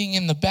standing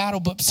in the battle,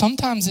 but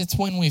sometimes it's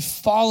when we've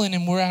fallen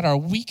and we're at our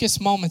weakest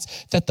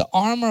moments that the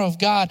armor of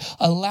God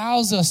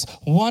allows us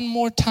one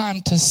more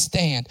time to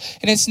stand.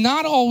 And it's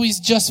not always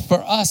just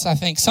for us, I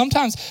think.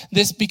 Sometimes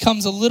this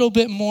becomes a little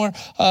bit more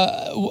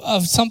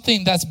of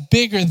something that's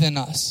bigger than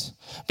us,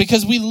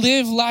 because we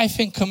live life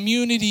in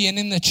community and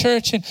in the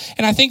church. And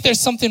I think there's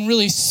something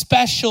really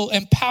special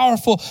and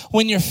powerful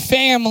when your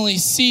family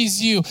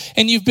sees you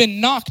and you've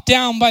been knocked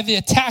down by the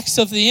attacks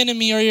of the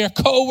enemy, or your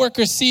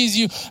coworker sees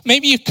you.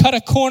 Maybe you cut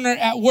a corner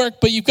at work,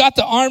 but you've got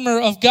the armor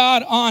of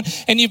God on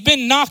and you've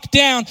been knocked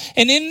down.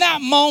 And in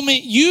that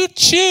moment, you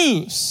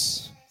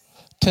choose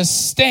to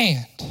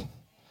stand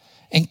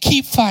and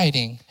keep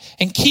fighting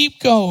and keep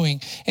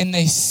going. And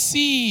they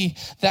see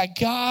that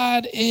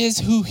God is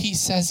who he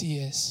says he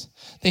is.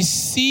 They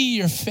see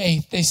your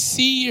faith. They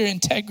see your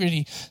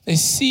integrity. They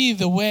see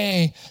the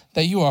way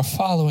that you are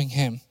following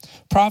him.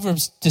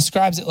 Proverbs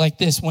describes it like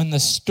this: when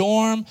the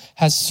storm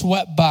has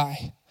swept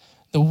by,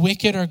 the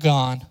wicked are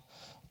gone,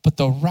 but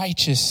the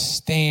righteous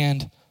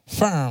stand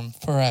firm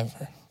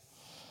forever.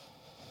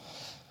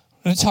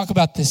 I'm going to talk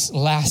about this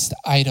last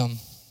item.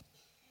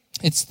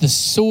 It's the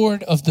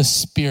sword of the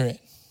Spirit.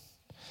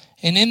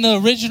 And in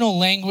the original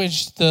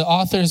language, the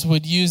authors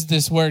would use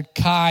this word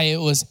kai. It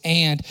was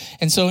and.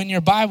 And so in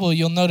your Bible,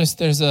 you'll notice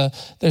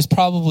there's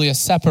probably a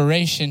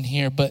separation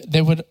here, but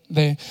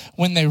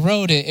when they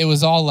wrote it, it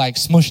was all like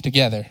smushed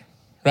together,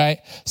 right?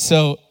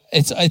 So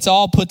it's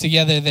all put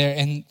together there.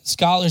 And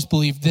scholars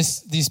believe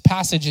these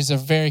passages are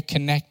very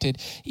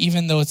connected,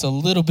 even though it's a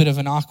little bit of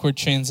an awkward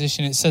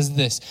transition. It says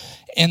this: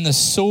 and the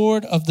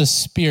sword of the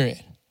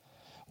Spirit,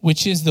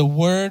 which is the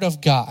word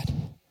of God,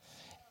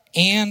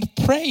 and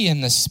pray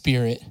in the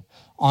Spirit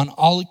on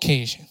all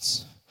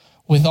occasions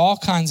with all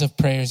kinds of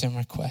prayers and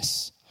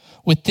requests.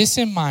 With this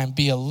in mind,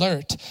 be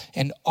alert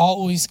and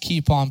always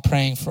keep on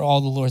praying for all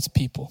the Lord's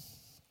people.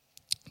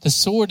 The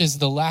sword is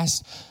the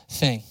last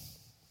thing.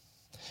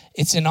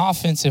 It's an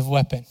offensive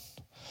weapon,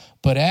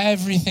 but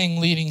everything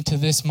leading to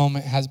this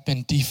moment has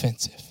been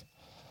defensive.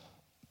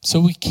 So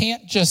we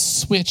can't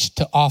just switch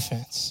to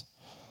offense.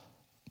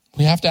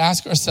 We have to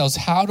ask ourselves,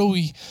 how do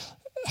we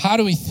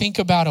think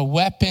about a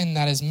weapon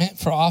that is meant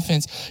for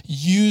offense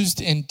used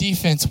in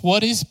defense?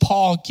 What is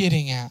Paul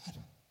getting at?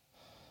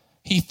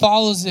 He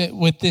follows it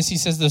with this. He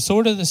says, the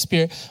sword of the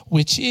Spirit,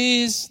 which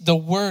is the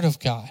word of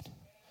God.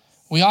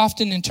 We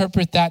often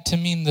interpret that to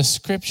mean the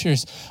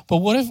scriptures. But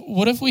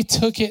what if we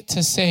took it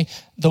to say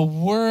the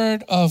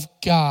word of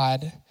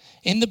God?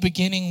 In the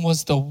beginning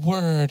was the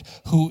word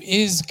who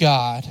is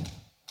God.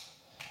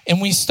 And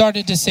we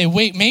started to say,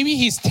 wait, maybe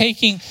he's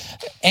taking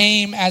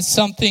aim at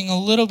something a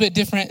little bit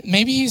different.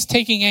 Maybe he's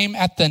taking aim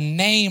at the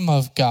name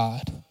of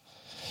God.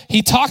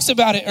 He talks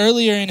about it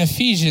earlier in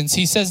Ephesians.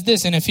 He says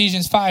this in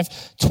Ephesians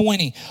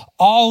 5:20,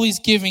 always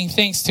giving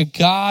thanks to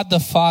God the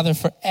Father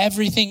for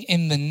everything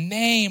in the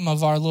name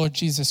of our Lord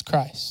Jesus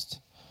Christ.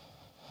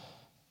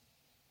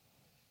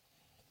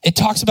 It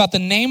talks about the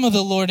name of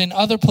the Lord in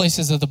other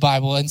places of the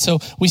Bible. And so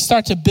we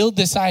start to build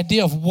this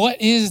idea of what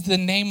is the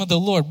name of the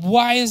Lord?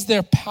 Why is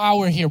there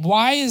power here?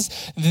 Why is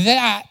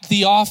that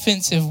the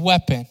offensive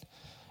weapon?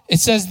 It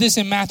says this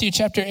in Matthew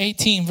chapter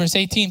 18, verse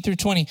 18 through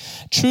 20.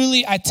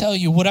 Truly, I tell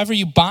you, whatever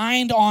you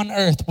bind on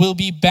earth will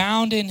be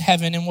bound in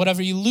heaven, and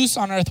whatever you loose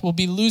on earth will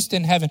be loosed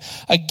in heaven.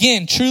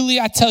 Again, truly,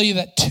 I tell you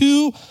that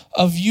two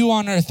of you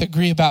on earth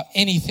agree about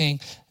anything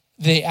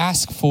they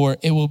ask for,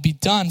 it will be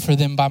done for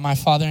them by my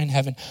Father in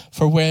heaven.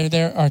 For where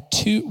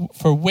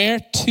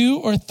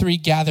two or three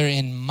gather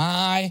in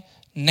my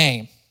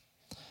name,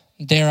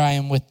 there I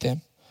am with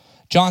them.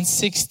 John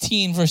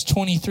 16, verse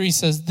 23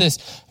 says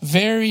this: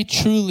 very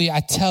truly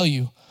I tell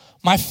you,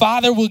 my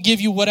Father will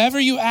give you whatever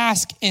you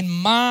ask in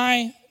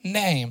my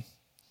name.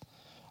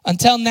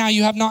 Until now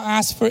you have not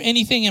asked for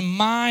anything in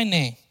my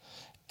name.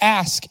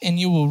 Ask and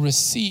you will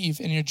receive,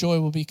 and your joy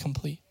will be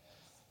complete.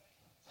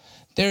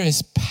 There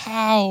is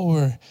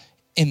power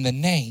in the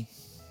name.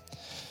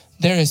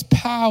 There is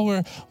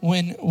power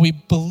when we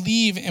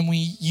believe and we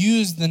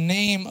use the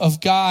name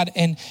of God,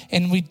 and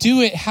we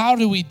do it. How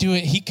do we do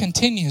it? He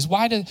continues.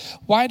 Why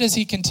does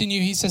he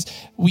continue? He says,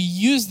 we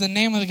use the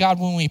name of God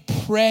when we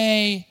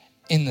pray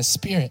in the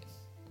Spirit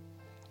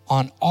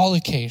on all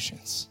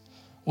occasions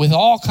with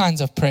all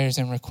kinds of prayers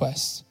and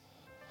requests.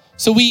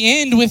 So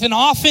we end with an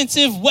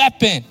offensive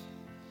weapon,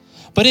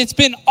 but it's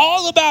been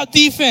all about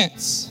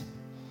defense.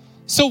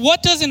 So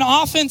what does an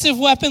offensive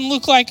weapon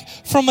look like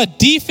from a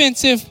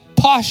defensive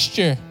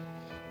posture?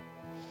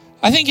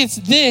 I think it's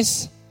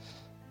this,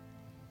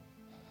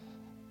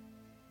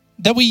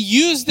 that we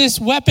use this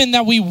weapon,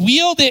 that we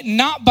wield it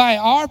not by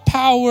our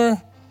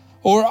power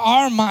or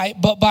our might,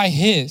 but by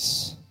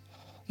his.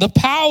 The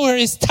power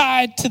is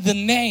tied to the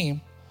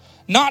name.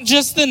 Not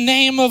just the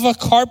name of a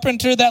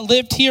carpenter that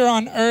lived here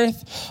on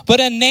earth,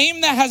 but a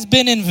name that has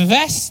been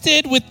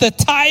invested with the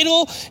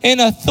title and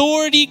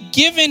authority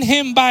given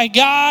him by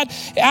God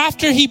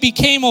after he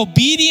became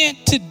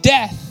obedient to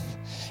death.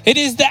 It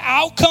is the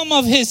outcome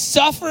of his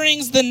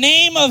sufferings, the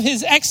name of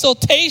his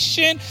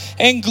exaltation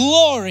and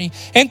glory.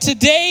 And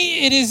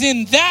today it is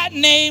in that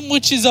name,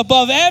 which is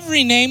above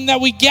every name, that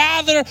we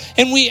gather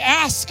and we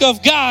ask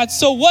of God.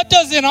 So what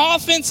does an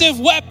offensive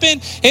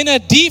weapon in a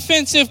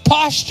defensive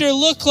posture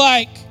look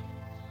like?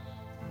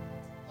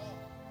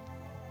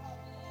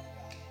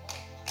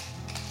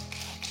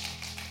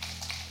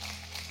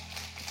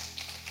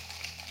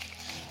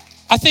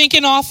 I think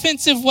an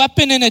offensive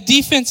weapon in a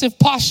defensive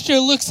posture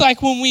looks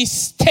like when we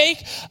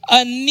take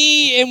a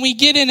knee and we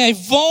get in a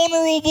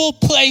vulnerable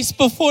place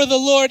before the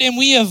Lord and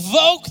we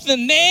evoke the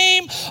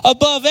name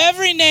above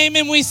every name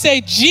and we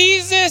say,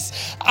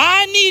 Jesus,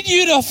 I need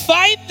you to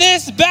fight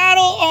this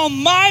battle on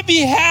my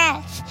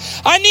behalf.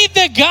 I need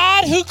the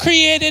God who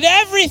created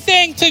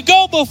everything to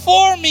go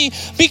before me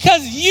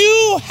because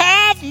you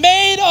have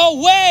made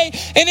a way.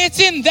 And it's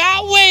in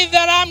that way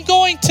that I'm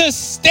going to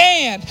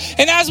stand.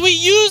 And as we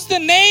use the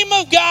name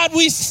of God,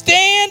 we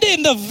stand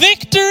in the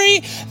victory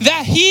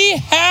that he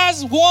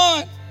has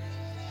won.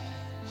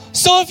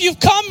 So if you've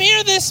come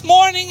here this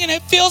morning and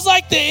it feels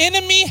like the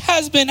enemy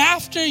has been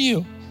after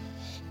you,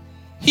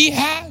 he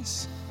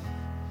has.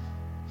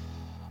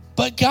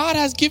 But God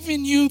has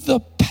given you the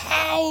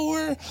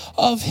power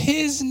of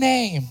his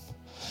name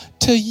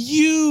to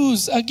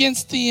use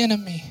against the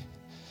enemy.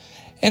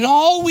 And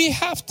all we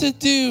have to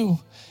do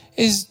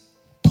is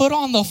put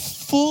on the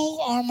full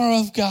armor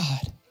of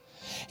God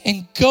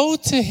and go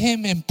to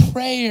him in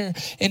prayer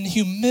and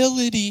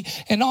humility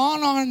and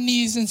on our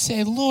knees and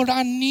say, Lord,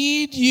 I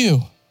need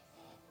you.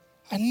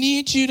 I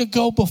need you to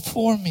go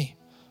before me.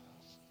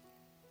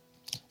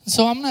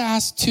 So I'm going to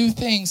ask two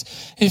things.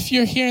 If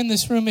you're here in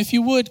this room, if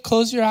you would,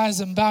 close your eyes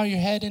and bow your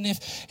head. And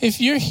if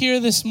you're here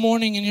this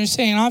morning and you're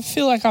saying, I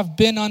feel like I've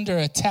been under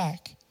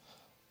attack.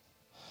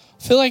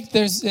 I feel like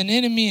there's an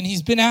enemy and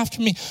he's been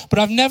after me, but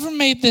I've never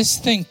made this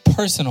thing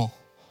personal.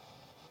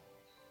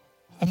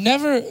 I've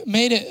never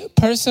made it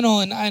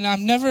personal, and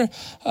I've never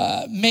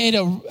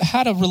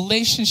had a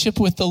relationship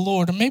with the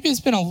Lord. Or maybe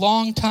it's been a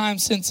long time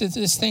since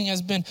this thing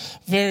has been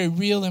very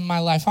real in my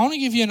life. I want to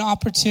give you an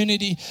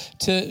opportunity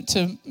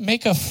to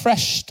make a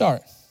fresh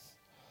start,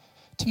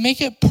 to make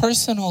it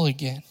personal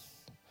again.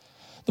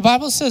 The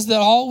Bible says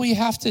that all we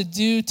have to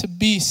do to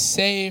be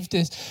saved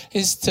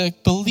is to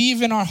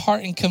believe in our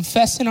heart and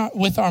confess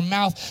with our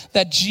mouth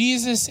that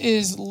Jesus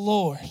is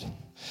Lord.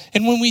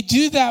 And when we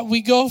do that,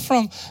 we go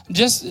from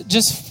just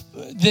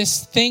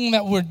this thing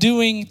that we're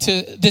doing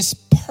to this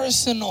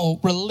personal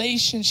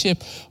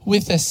relationship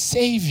with a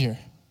Savior.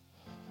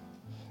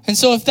 And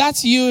so if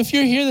that's you, if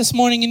you're here this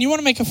morning and you want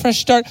to make a fresh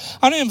start,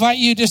 I want to invite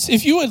you, just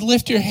if you would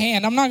lift your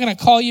hand. I'm not going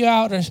to call you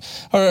out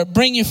or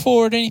bring you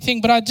forward or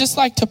anything, but I'd just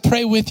like to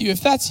pray with you. If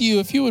that's you,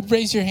 if you would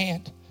raise your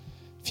hand.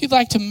 If you'd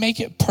like to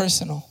make it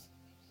personal.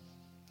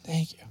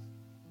 Thank you.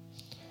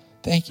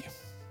 Thank you.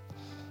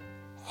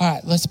 All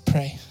right, let's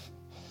pray.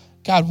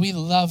 God, we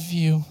love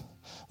you.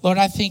 Lord,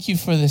 I thank you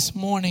for this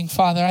morning,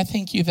 Father. I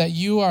thank you that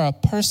you are a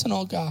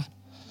personal God,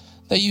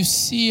 that you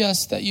see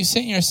us, that you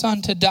sent your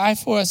Son to die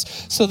for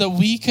us so that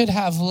we could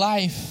have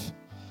life.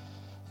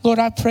 Lord,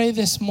 I pray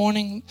this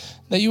morning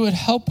that you would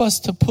help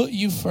us to put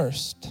you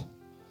first,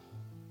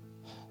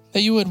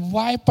 that you would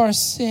wipe our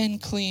sin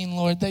clean,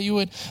 Lord, that you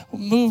would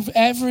move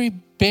every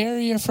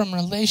barrier from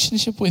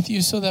relationship with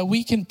you so that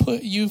we can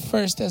put you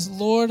first as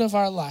Lord of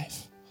our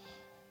life.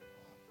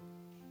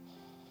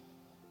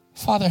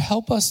 Father,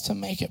 help us to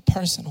make it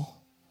personal,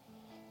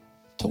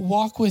 to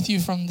walk with you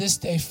from this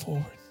day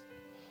forward.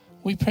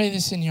 We pray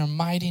this in your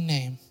mighty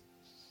name.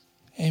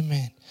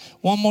 Amen.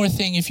 One more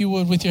thing, if you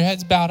would, with your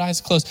heads bowed,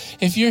 eyes closed.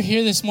 If you're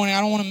here this morning,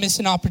 I don't want to miss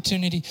an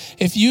opportunity.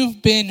 If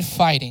you've been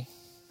fighting,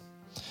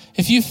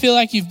 if you feel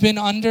like you've been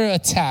under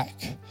attack,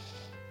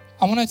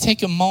 I want to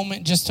take a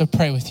moment just to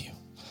pray with you.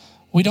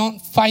 We don't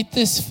fight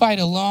this fight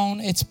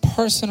alone. It's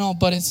personal,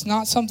 but it's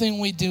not something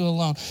we do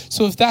alone.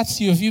 So if that's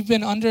you, if you've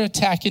been under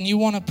attack and you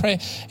want to pray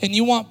and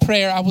you want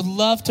prayer, I would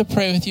love to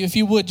pray with you. If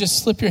you would,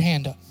 just slip your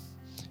hand up.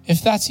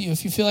 If that's you,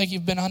 if you feel like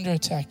you've been under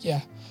attack,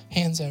 yeah,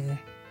 hands everywhere.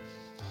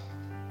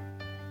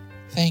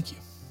 Thank you.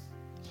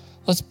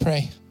 Let's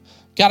pray.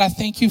 God, I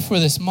thank you for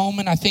this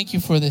moment. I thank you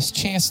for this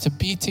chance to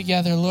be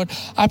together, Lord.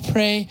 I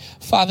pray,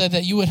 Father,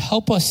 that you would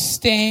help us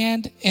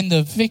stand in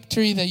the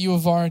victory that you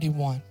have already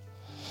won.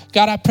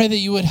 God, I pray that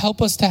you would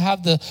help us to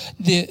have the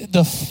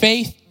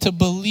faith to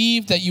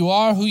believe that you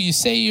are who you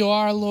say you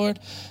are, Lord.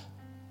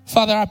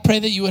 Father, I pray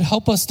that you would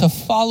help us to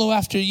follow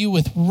after you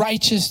with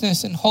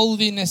righteousness and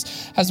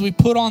holiness as we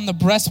put on the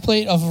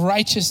breastplate of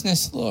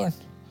righteousness, Lord.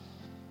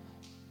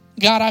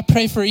 God, I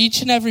pray for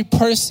each and every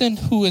person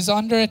who is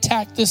under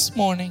attack this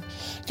morning.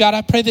 God,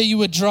 I pray that you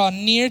would draw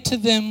near to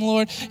them,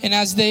 Lord, and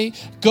as they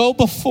go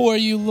before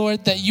you,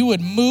 Lord, that you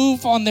would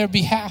move on their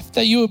behalf,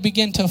 that you would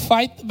begin to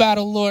fight the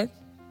battle, Lord.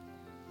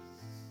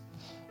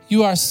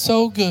 You are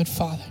so good,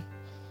 Father.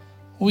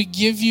 We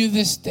give you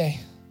this day.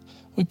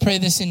 We pray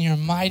this in your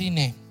mighty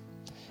name.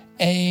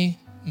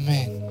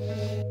 Amen.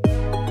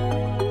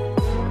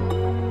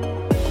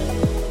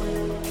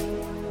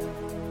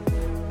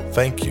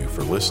 Thank you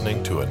for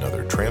listening to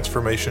another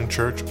Transformation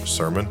Church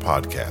Sermon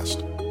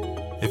Podcast.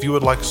 If you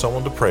would like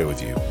someone to pray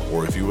with you,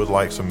 or if you would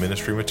like some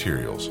ministry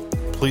materials,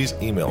 please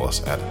email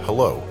us at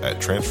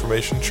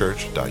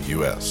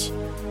hello@transformationchurch.us.